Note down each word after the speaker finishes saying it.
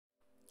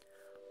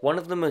One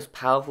of the most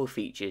powerful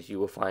features you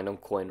will find on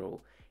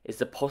Coinrule is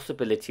the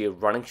possibility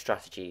of running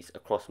strategies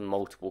across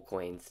multiple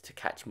coins to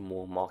catch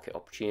more market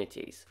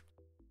opportunities.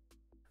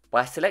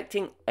 By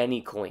selecting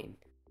any coin,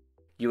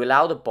 you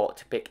allow the bot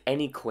to pick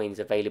any coins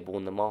available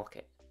in the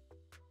market.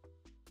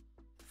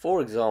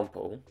 For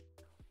example,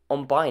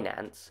 on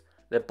Binance,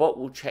 the bot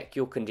will check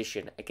your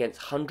condition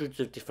against hundreds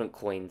of different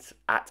coins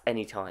at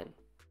any time.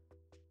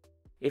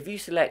 If you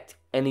select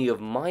any of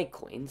my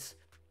coins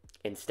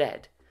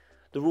instead,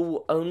 the rule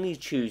will only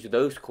choose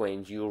those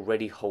coins you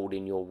already hold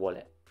in your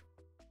wallet.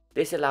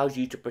 This allows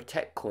you to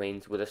protect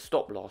coins with a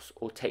stop loss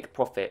or take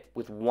profit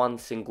with one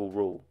single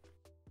rule.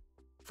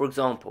 For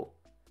example,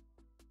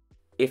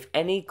 if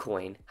any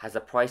coin has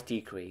a price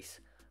decrease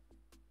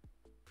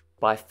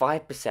by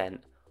 5%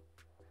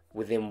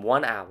 within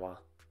 1 hour,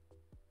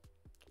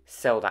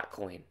 sell that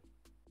coin.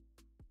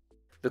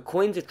 The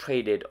coins are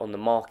traded on the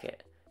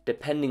market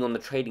depending on the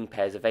trading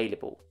pairs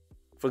available.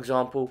 For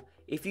example,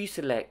 if you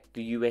select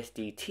the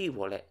USDT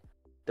wallet,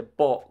 the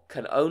bot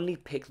can only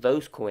pick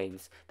those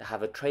coins that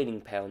have a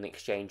trading pair on the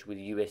exchange with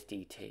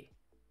USDT.